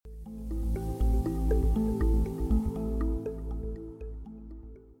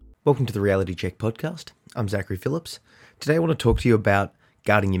Welcome to the Reality Check podcast. I'm Zachary Phillips. Today I want to talk to you about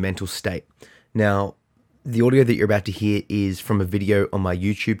guarding your mental state. Now, the audio that you're about to hear is from a video on my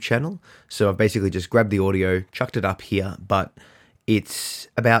YouTube channel. So I've basically just grabbed the audio, chucked it up here, but it's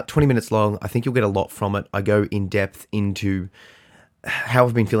about 20 minutes long. I think you'll get a lot from it. I go in depth into how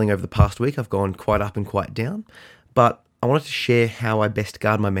I've been feeling over the past week. I've gone quite up and quite down, but I wanted to share how I best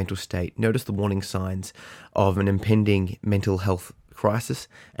guard my mental state, notice the warning signs of an impending mental health crisis,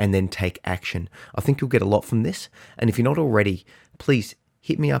 and then take action. I think you'll get a lot from this. And if you're not already, please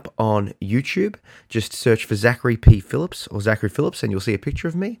hit me up on YouTube. Just search for Zachary P. Phillips or Zachary Phillips and you'll see a picture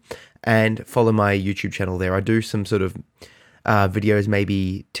of me, and follow my YouTube channel there. I do some sort of videos,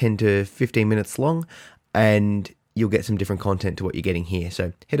 maybe 10 to 15 minutes long, and you'll get some different content to what you're getting here.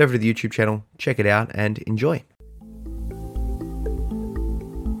 So head over to the YouTube channel, check it out, and enjoy.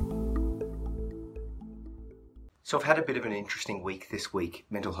 So I've had a bit of an interesting week this week,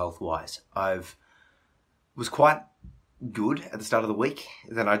 mental health wise. Was quite good at the start of the week,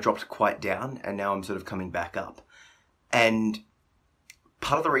 then I dropped quite down, and now I'm sort of coming back up. And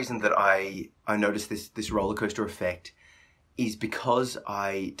part of the reason that I noticed this roller coaster effect is because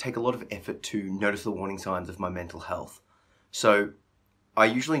I take a lot of effort to notice the warning signs of my mental health. So I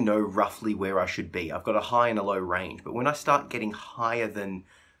usually know roughly where I should be. I've got a high and a low range, but when I start getting higher than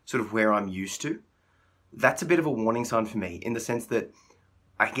sort of where I'm used to, that's a bit of a warning sign for me, in the sense that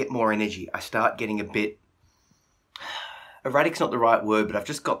I get more energy. I start getting a bit, erratic's not the right word, but I've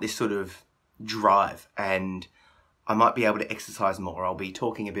just got this sort of drive, and I might be able to exercise more. I'll be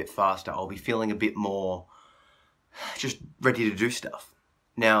talking a bit faster. I'll be feeling a bit more just ready to do stuff.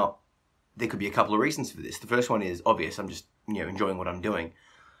 Now, there could be a couple of reasons for this. The first one is obvious. I'm just, enjoying what I'm doing.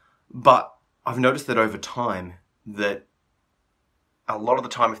 But I've noticed that over time, that a lot of the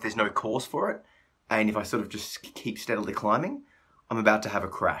time, if there's no cause for it, and if I sort of just keep steadily climbing, I'm about to have a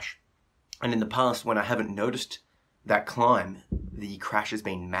crash. And in the past, when I haven't noticed that climb, the crash has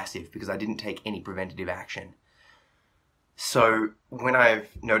been massive because I didn't take any preventative action. So when I've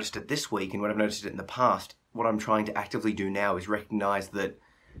noticed it this week, and when I've noticed it in the past, what I'm trying to actively do now is recognize that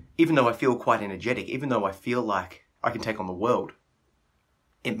even though I feel quite energetic, even though I feel like I can take on the world,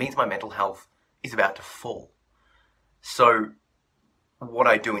 it means my mental health is about to fall. So what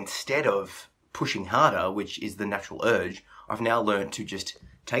I do instead of pushing harder, which is the natural urge, I've now learned to just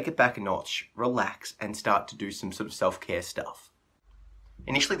take it back a notch, relax, and start to do some sort of self-care stuff.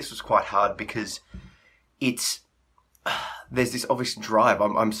 Initially, this was quite hard because there's this obvious drive.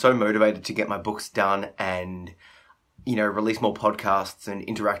 I'm so motivated to get my books done and, release more podcasts and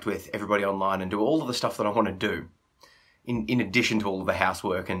interact with everybody online and do all of the stuff that I want to do, in addition to all of the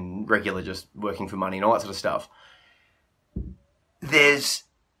housework and regular just working for money and all that sort of stuff. There's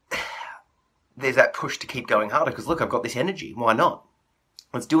that push to keep going harder because, look, I've got this energy. Why not?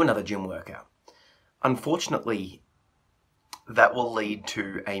 Let's do another gym workout. Unfortunately, that will lead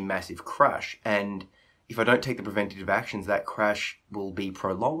to a massive crash. And if I don't take the preventative actions, that crash will be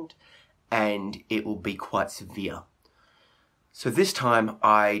prolonged and it will be quite severe. So this time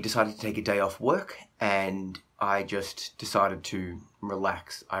I decided to take a day off work and I just decided to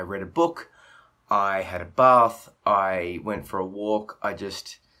relax. I read a book. I had a bath. I went for a walk. I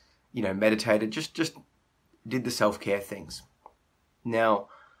just meditated, just did the self-care things. Now,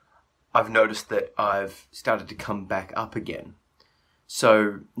 I've noticed that I've started to come back up again.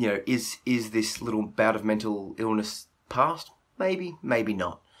 So, is this little bout of mental illness past? Maybe, maybe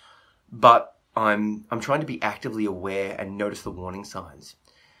not. But I'm trying to be actively aware and notice the warning signs.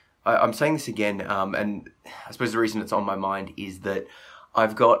 I'm saying this again, and I suppose the reason it's on my mind is that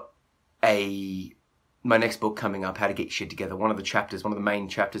I've got my next book coming up, How to Get Your Shit Together. One of the main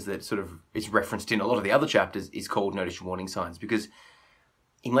chapters that sort of is referenced in a lot of the other chapters is called Notice Your Warning Signs. Because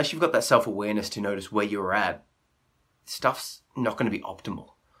unless you've got that self-awareness to notice where you're at, stuff's not going to be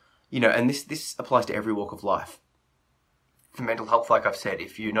optimal. And this applies to every walk of life. For mental health, like I've said,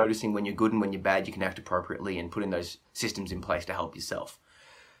 if you're noticing when you're good and when you're bad, you can act appropriately and put in those systems in place to help yourself.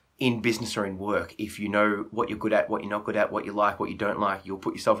 In business or in work, if you know what you're good at, what you're not good at, what you like, what you don't like, you'll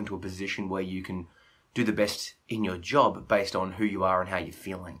put yourself into a position where you can do the best in your job based on who you are and how you're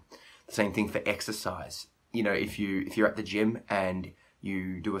feeling. The same thing for exercise. If you're at the gym and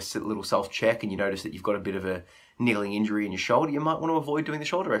you do a little self-check and you notice that you've got a bit of a niggling injury in your shoulder, you might want to avoid doing the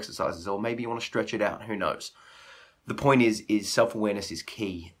shoulder exercises, or maybe you want to stretch it out. Who knows? The point is self-awareness is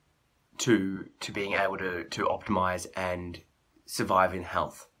key to being able to optimize and survive in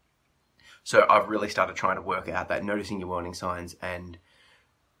health. So I've really started trying to work out that, noticing your warning signs and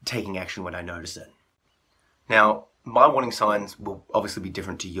taking action when I notice it. Now, my warning signs will obviously be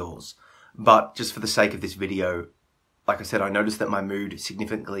different to yours, but just for the sake of this video, like I said, I notice that my mood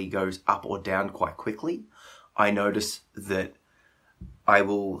significantly goes up or down quite quickly. I notice that I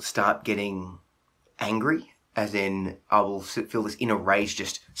will start getting angry, as in I will feel this inner rage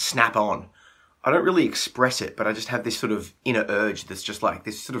just snap on. I don't really express it, but I just have this sort of inner urge that's just like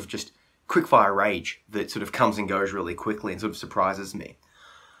this sort of just quickfire rage that sort of comes and goes really quickly and sort of surprises me.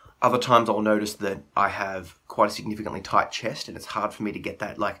 Other times I'll notice that I have quite a significantly tight chest and it's hard for me to get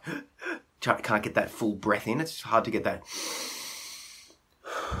that, like, can't get that full breath in. It's hard to get that.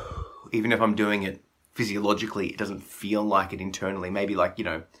 Even if I'm doing it physiologically, it doesn't feel like it internally. Maybe like,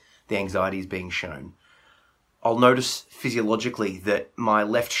 the anxiety is being shown. I'll notice physiologically that my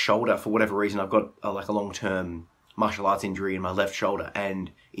left shoulder, for whatever reason, I've got a long-term martial arts injury in my left shoulder and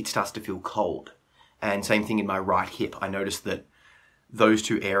it starts to feel cold. And same thing in my right hip. I notice that those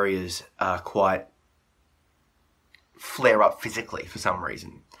two areas are quite flare up physically for some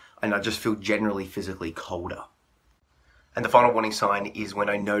reason. And I just feel generally physically colder. And the final warning sign is when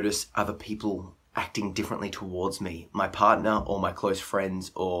I notice other people acting differently towards me. My partner or my close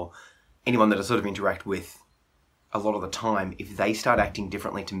friends or anyone that I sort of interact with a lot of the time, if they start acting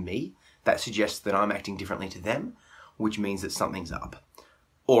differently to me, that suggests that I'm acting differently to them, which means that something's up.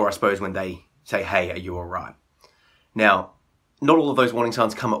 Or I suppose when they say, hey, are you all right? Now, not all of those warning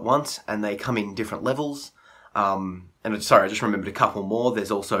signs come at once and they come in different levels. And sorry, I just remembered a couple more. There's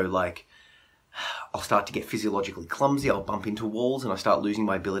also like, I'll start to get physiologically clumsy. I'll bump into walls and I start losing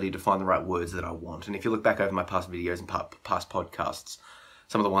my ability to find the right words that I want. And if you look back over my past videos and past podcasts,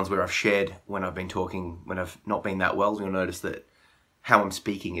 some of the ones where I've shared when I've been talking, when I've not been that well, you'll notice that how I'm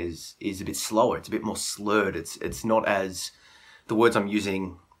speaking is a bit slower. It's a bit more slurred. It's not as, the words I'm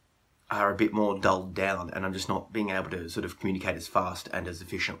using are a bit more dulled down and I'm just not being able to sort of communicate as fast and as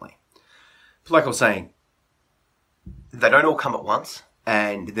efficiently. But like I was saying, they don't all come at once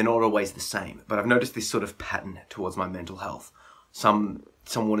and they're not always the same. But I've noticed this sort of pattern towards my mental health. Some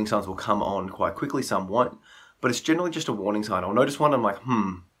warning signs will come on quite quickly, some won't. But it's generally just a warning sign. I'll notice one, I'm like,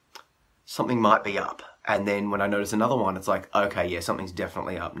 something might be up. And then when I notice another one, it's like, okay, yeah, something's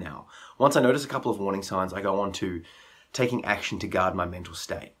definitely up now. Once I notice a couple of warning signs, I go on to taking action to guard my mental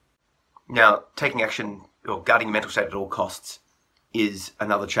state. Now, taking action or guarding your mental state at all costs is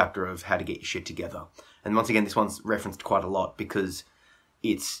another chapter of how to get your shit together. And once again, this one's referenced quite a lot because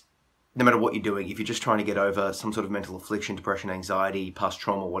it's, no matter what you're doing, if you're just trying to get over some sort of mental affliction, depression, anxiety, past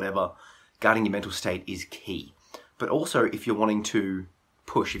trauma, whatever, guarding your mental state is key. But also, if you're wanting to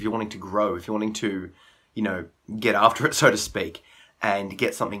push, if you're wanting to grow, if you're wanting to, get after it, so to speak, and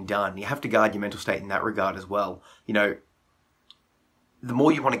get something done, you have to guard your mental state in that regard as well. The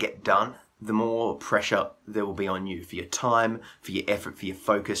more you want to get done, the more pressure there will be on you for your time, for your effort, for your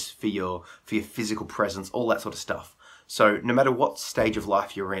focus, for your physical presence, all that sort of stuff. So no matter what stage of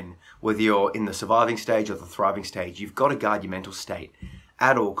life you're in, whether you're in the surviving stage or the thriving stage, you've got to guard your mental state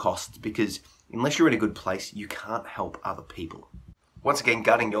at all costs because unless you're in a good place, you can't help other people. Once again,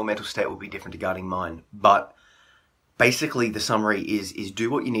 guarding your mental state will be different to guarding mine, but basically the summary is do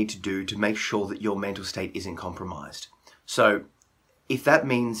what you need to do to make sure that your mental state isn't compromised. So if that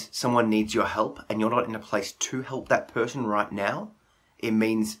means someone needs your help and you're not in a place to help that person right now, it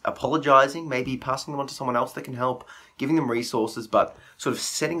means apologizing, maybe passing them on to someone else that can help, giving them resources, but sort of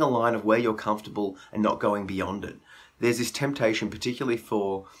setting a line of where you're comfortable and not going beyond it. There's this temptation, particularly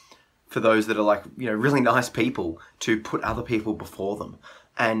for those that are like, really nice people, to put other people before them.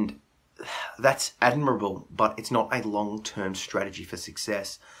 And that's admirable, but it's not a long-term strategy for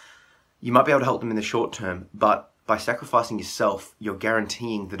success. You might be able to help them in the short term, but by sacrificing yourself, you're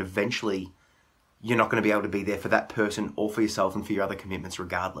guaranteeing that eventually you're not going to be able to be there for that person or for yourself and for your other commitments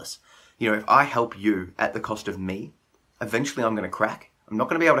regardless. If I help you at the cost of me, eventually I'm going to crack. I'm not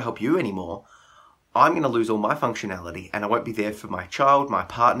going to be able to help you anymore. I'm going to lose all my functionality and I won't be there for my child, my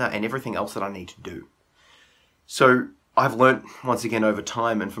partner, and everything else that I need to do. So I've learned, once again, over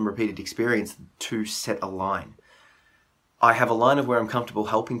time and from repeated experience, to set a line. I have a line of where I'm comfortable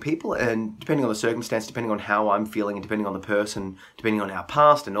helping people, and depending on the circumstance, depending on how I'm feeling, and depending on the person, depending on our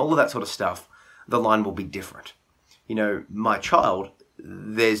past and all of that sort of stuff, the line will be different. My child,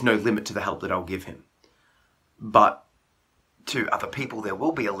 there's no limit to the help that I'll give him. But to other people, there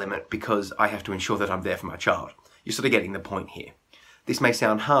will be a limit because I have to ensure that I'm there for my child. You're sort of getting the point here. This may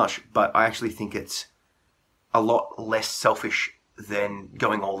sound harsh, but I actually think it's a lot less selfish than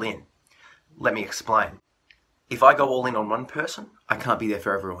going all in. Let me explain. If I go all in on one person, I can't be there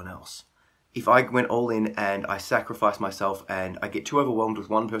for everyone else. If I went all in and I sacrifice myself and I get too overwhelmed with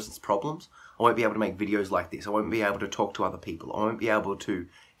one person's problems, I won't be able to make videos like this. I won't be able to talk to other people. I won't be able to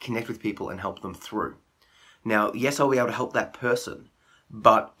connect with people and help them through. Now, yes, I'll be able to help that person,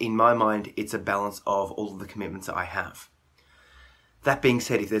 But in my mind, it's a balance of all of the commitments that I have. That being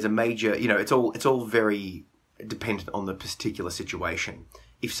said, if there's a major, it's all very dependent on the particular situation.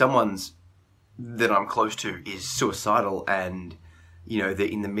 If someone's that I'm close to is suicidal and, they're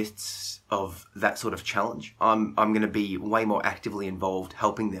in the midst of that sort of challenge, I'm going to be way more actively involved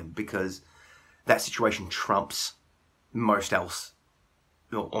helping them, because that situation trumps most else,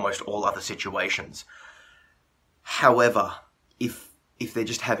 almost all other situations. However, if they're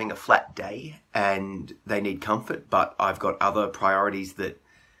just having a flat day and they need comfort, but I've got other priorities that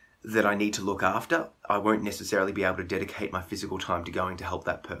I need to look after, I won't necessarily be able to dedicate my physical time to going to help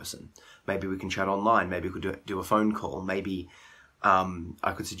that person. Maybe we can chat online. Maybe we could do a phone call. Maybe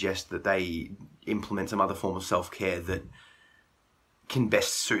I could suggest that they implement some other form of self-care that can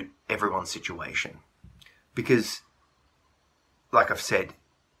best suit everyone's situation. Because, like I've said,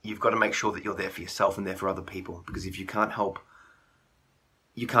 you've got to make sure that you're there for yourself and there for other people. Because if you can't help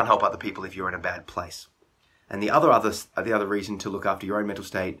other people if you're in a bad place. And the other reason to look after your own mental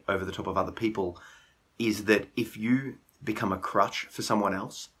state over the top of other people is that if you become a crutch for someone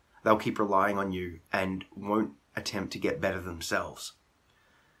else, they'll keep relying on you and won't attempt to get better themselves.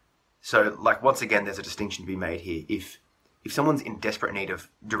 So, once again, there's a distinction to be made here. If someone's in desperate need of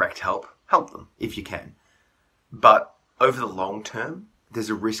direct help them if you can. But over the long term, there's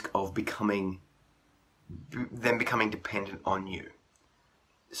a risk of becoming dependent on you.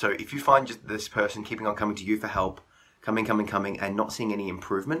 So if you find just this person keeping on coming to you for help, coming, and not seeing any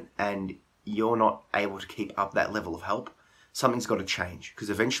improvement, and you're not able to keep up that level of help, something's got to change. Because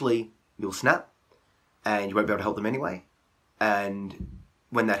eventually you'll snap, and you won't be able to help them anyway. And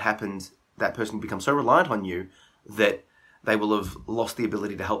when that happens, that person will become so reliant on you that they will have lost the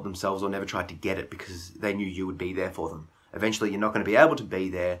ability to help themselves or never tried to get it because they knew you would be there for them. Eventually you're not going to be able to be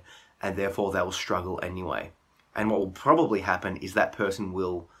there, and therefore they will struggle anyway. And what will probably happen is that person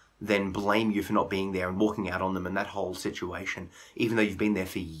will then blame you for not being there and walking out on them in that whole situation, even though you've been there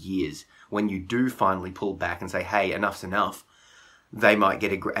for years. When you do finally pull back and say, hey, enough's enough, they might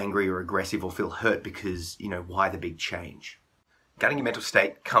get angry or aggressive or feel hurt because, why the big change? Guarding your mental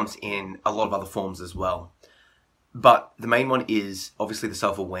state comes in a lot of other forms as well. But the main one is obviously the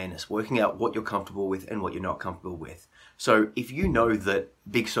self-awareness, working out what you're comfortable with and what you're not comfortable with. So if you know that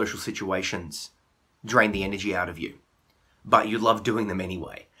big social situations drain the energy out of you, but you love doing them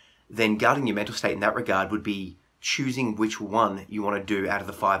anyway, then guarding your mental state in that regard would be choosing which one you want to do out of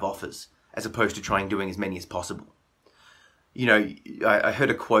the 5 offers, as opposed to trying doing as many as possible. I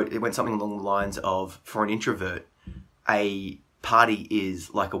heard a quote, it went something along the lines of, for an introvert, a party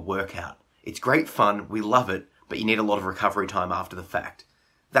is like a workout. It's great fun, we love it, but you need a lot of recovery time after the fact.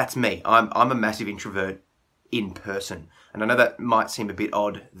 That's me. I'm a massive introvert in person. And I know that might seem a bit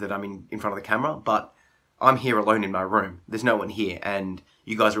odd that I'm in front of the camera, but I'm here alone in my room. There's no one here, and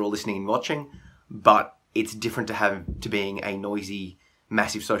you guys are all listening and watching, but it's different to being a noisy,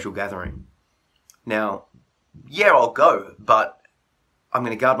 massive social gathering. Now, yeah, I'll go, but I'm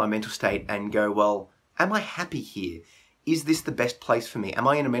going to guard my mental state and go, well, am I happy here? Is this the best place for me? Am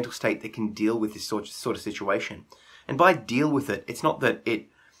I in a mental state that can deal with this sort of situation? And by deal with it, it's not that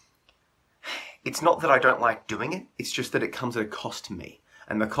I don't like doing it. It's just that it comes at a cost to me.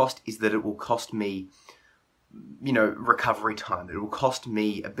 And the cost is that it will cost me, recovery time. It will cost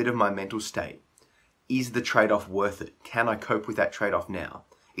me a bit of my mental state. Is the trade-off worth it? Can I cope with that trade-off now?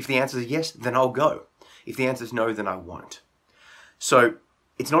 If the answer is yes, then I'll go. If the answer is no, then I won't. So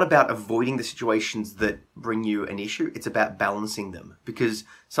it's not about avoiding the situations that bring you an issue. It's about balancing them, because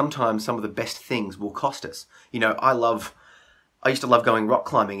sometimes some of the best things will cost us. I used to love going rock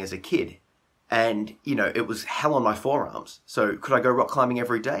climbing as a kid, and, it was hell on my forearms. So could I go rock climbing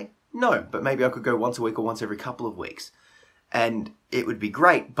every day? No, but maybe I could go once a week or once every couple of weeks. And it would be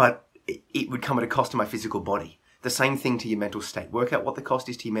great, but it would come at a cost to my physical body. The same thing to your mental state. Work out what the cost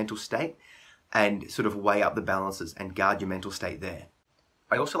is to your mental state and sort of weigh up the balances and guard your mental state there.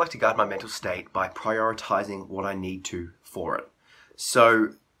 I also like to guard my mental state by prioritizing what I need to for it.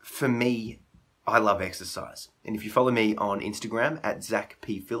 So for me, I love exercise. And if you follow me on Instagram at Zach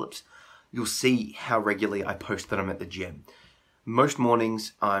P. Phillips, you'll see how regularly I post that I'm at the gym. Most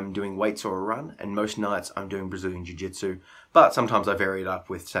mornings I'm doing weights or a run, and most nights I'm doing Brazilian Jiu-Jitsu, but sometimes I vary it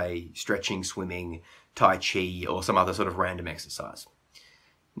up with, say, stretching, swimming, Tai Chi, or some other sort of random exercise.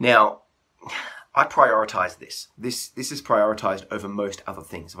 Now, I prioritize this. This is prioritized over most other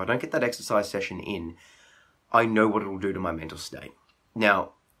things. If I don't get that exercise session in, I know what it will do to my mental state.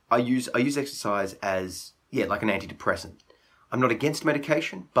 Now, I use exercise as, like an antidepressant. I'm not against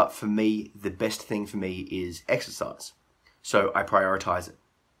medication, but for me, the best thing for me is exercise. So I prioritize it.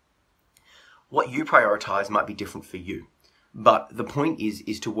 What you prioritize might be different for you. But the point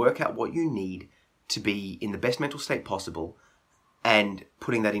is to work out what you need to be in the best mental state possible and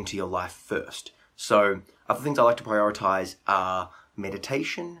putting that into your life first. So other things I like to prioritize are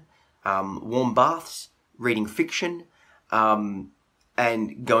meditation, warm baths, reading fiction,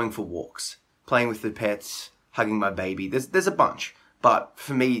 and going for walks, playing with the pets, hugging my baby. There's a bunch. But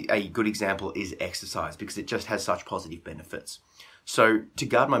for me, a good example is exercise because it just has such positive benefits. So to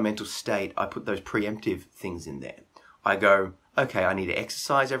guard my mental state, I put those preemptive things in there. I go, okay, I need to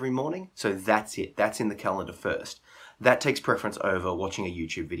exercise every morning. So that's it. That's in the calendar first. That takes preference over watching a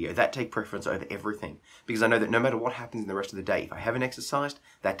YouTube video. That takes preference over everything. Because I know that no matter what happens in the rest of the day, if I haven't exercised,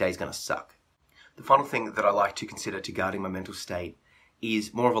 that day's going to suck. The final thing that I like to consider to guarding my mental state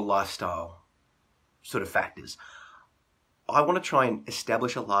is more of a lifestyle sort of factors. I want to try and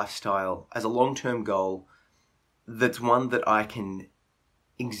establish a lifestyle as a long-term goal that's one that I can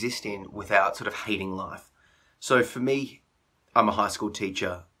exist in without sort of hating life. So for me, I'm a high school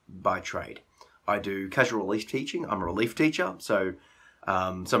teacher by trade. I do casual relief teaching. I'm a relief teacher, so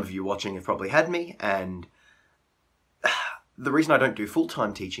some of you watching have probably had me, and the reason I don't do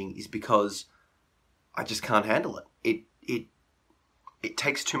full-time teaching is because I just can't handle it. It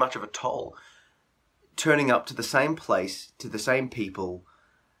takes too much of a toll. Turning up to the same place, to the same people,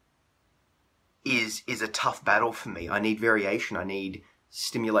 is a tough battle for me. I need variation. I need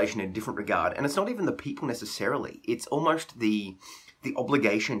stimulation in a different regard. And it's not even the people necessarily. It's almost the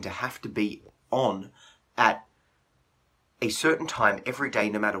obligation to have to be on at a certain time every day,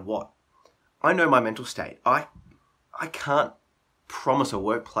 no matter what. I know my mental state. I can't promise a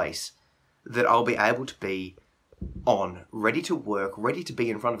workplace that I'll be able to be on, ready to work, ready to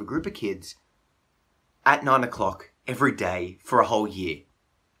be in front of a group of kids at 9 o'clock every day for a whole year.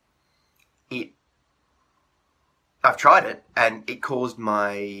 I've tried it, and it caused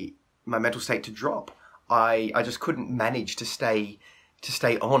my mental state to drop. I just couldn't manage to stay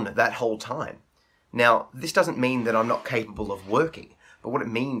on that whole time. Now, this doesn't mean that I'm not capable of working, but what it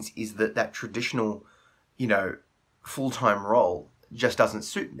means is that traditional, full-time role just doesn't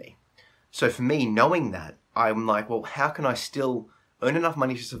suit me. So for me, knowing that, I'm like, well, how can I still earn enough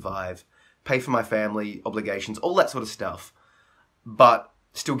money to survive, pay for my family obligations, all that sort of stuff, but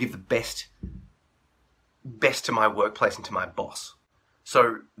still give the best to my workplace and to my boss?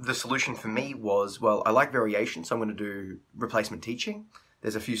 So the solution for me was, well, I like variation, so I'm going to do replacement teaching.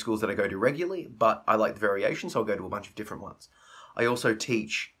 There's a few schools that I go to regularly, but I like the variation, so I'll go to a bunch of different ones. I also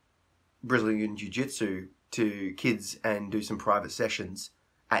teach Brazilian Jiu-Jitsu to kids and do some private sessions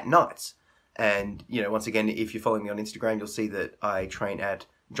at nights. And, once again, if you're following me on Instagram, you'll see that I train at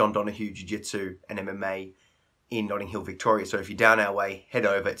John Donahue Jiu-Jitsu and MMA in Notting Hill, Victoria. So if you're down our way, head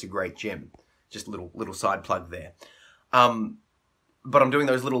over. It's a great gym. Just a little side plug there. But I'm doing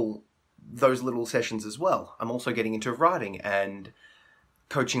those little sessions as well. I'm also getting into writing and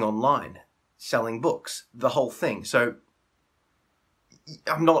coaching online, selling books, the whole thing. So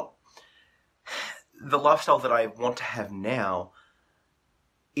I'm not... The lifestyle that I want to have now,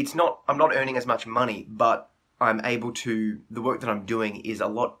 I'm not earning as much money, but I'm able to... The work that I'm doing is a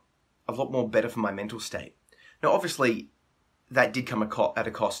lot more better for my mental state. Now, obviously, that did come at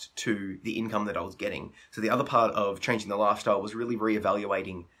a cost to the income that I was getting. So the other part of changing the lifestyle was really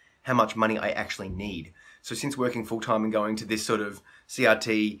reevaluating how much money I actually need. So since working full-time and going to this sort of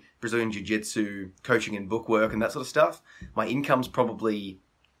CRT, Brazilian Jiu-Jitsu, coaching and book work and that sort of stuff, my income's probably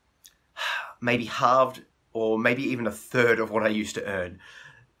maybe halved or maybe even a third of what I used to earn.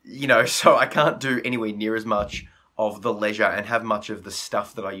 So I can't do anywhere near as much of the leisure and have much of the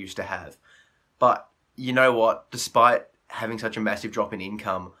stuff that I used to have. But you know what? Despite having such a massive drop in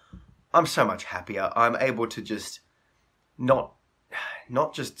income, I'm so much happier. I'm able to just not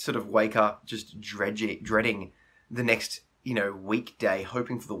just sort of wake up just dreading the next, weekday,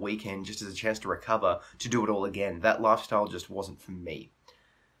 hoping for the weekend just as a chance to recover, to do it all again. That lifestyle just wasn't for me.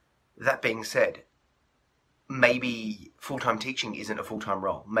 That being said, maybe full-time teaching isn't a full-time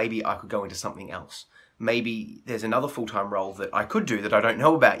role. Maybe I could go into something else. Maybe there's another full-time role that I could do that I don't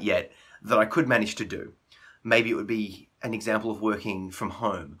know about yet, that I could manage to do. Maybe it would be an example of working from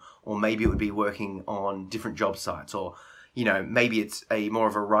home, or maybe it would be working on different job sites, or, maybe it's more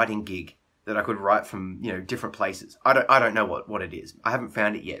of a writing gig that I could write from, different places. I don't know what it is. I haven't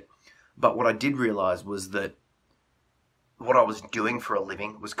found it yet. But what I did realize was that what I was doing for a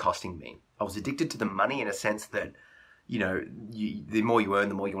living was costing me. I was addicted to the money in a sense that, the more you earn,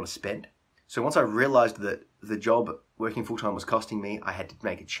 the more you want to spend. So once I realized that the job working full-time was costing me, I had to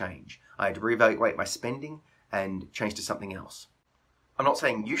make a change. I had to reevaluate my spending and change to something else. I'm not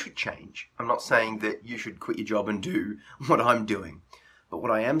saying you should change. I'm not saying that you should quit your job and do what I'm doing. But what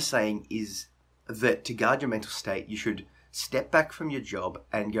I am saying is that to guard your mental state, you should step back from your job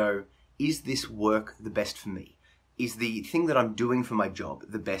and go, is this work the best for me? Is the thing that I'm doing for my job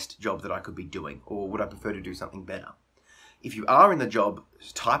the best job that I could be doing? Or would I prefer to do something better? If you are in the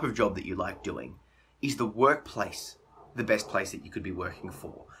type of job that you like doing, is the workplace the best place that you could be working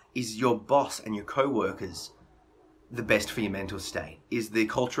for? Is your boss and your co-workers the best for your mental state? Is the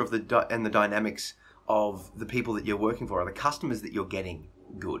culture of and the dynamics of the people that you're working for, are the customers that you're getting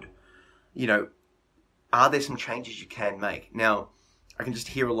good? Are there some changes you can make? Now, I can just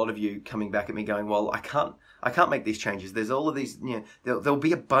hear a lot of you coming back at me going, well, I can't make these changes. There's all of these, there'll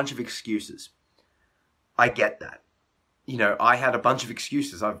be a bunch of excuses. I get that. I had a bunch of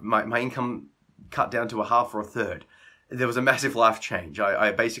excuses. My income cut down to a half or a third. There was a massive life change.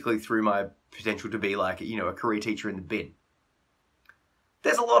 I basically threw my potential to be like, a career teacher in the bin.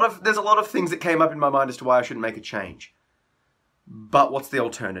 There's a lot of things that came up in my mind as to why I shouldn't make a change. But what's the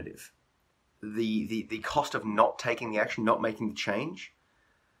alternative? The cost of not taking the action, not making the change,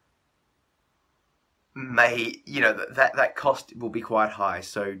 that cost will be quite high.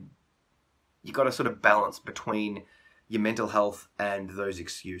 So you've got to sort of balance between your mental health and those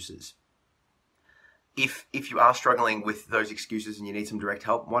excuses. If you are struggling with those excuses and you need some direct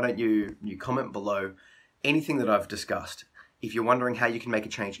help, why don't you comment below anything that I've discussed. If you're wondering how you can make a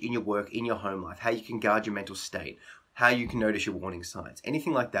change in your work, in your home life, how you can guard your mental state, how you can notice your warning signs,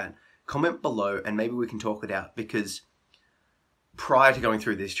 anything like that, comment below and maybe we can talk it out. Because prior to going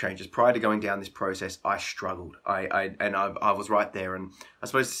through these changes, prior to going down this process, I struggled. I was right there, and I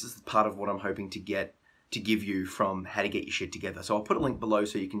suppose this is part of what I'm hoping to give you from How to Get Your Shit Together. So I'll put a link below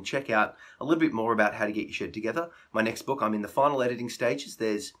so you can check out a little bit more about how to get your shit together. My next book, I'm in the final editing stages.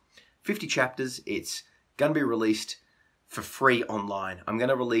 There's 50 chapters. It's going to be released for free online. I'm going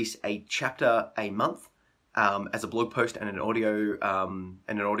to release a chapter a month as a blog post and an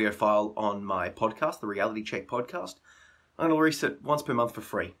audio file on my podcast, the Reality Check podcast. I'm going to release it once per month for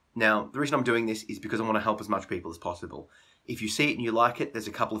free. Now, the reason I'm doing this is because I want to help as much people as possible. If you see it and you like it, there's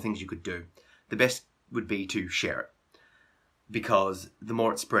a couple of things you could do. The best would be to share it, because the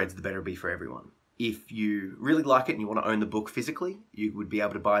more it spreads, the better it'll be for everyone. If you really like it and you want to own the book physically, you would be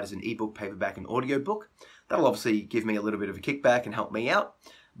able to buy it as an ebook, paperback, and audiobook. That'll obviously give me a little bit of a kickback and help me out,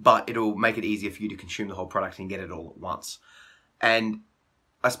 but it'll make it easier for you to consume the whole product and get it all at once. And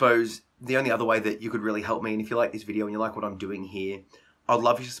I suppose the only other way that you could really help me, and if you like this video and you like what I'm doing here, I'd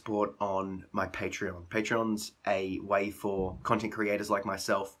love your support on my Patreon. Patreon's a way for content creators like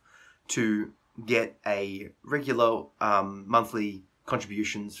myself to get a regular monthly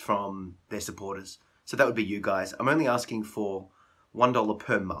contributions from their supporters. So that would be you guys. I'm only asking for $1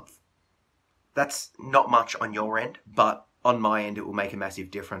 per month. That's not much on your end, but on my end it will make a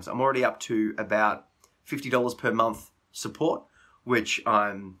massive difference. I'm already up to about $50 per month support, which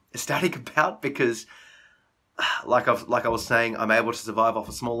I'm ecstatic about, because like I was saying, I'm able to survive off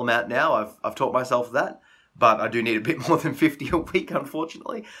a small amount now. I've taught myself that, but I do need a bit more than 50 a week,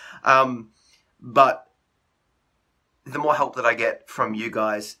 unfortunately. But the more help that I get from you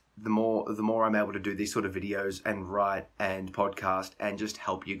guys, the more I'm able to do these sort of videos and write and podcast and just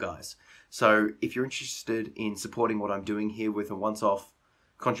help you guys. So if you're interested in supporting what I'm doing here with a once-off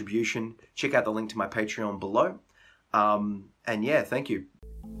contribution, check out the link to my Patreon below. And yeah, thank you.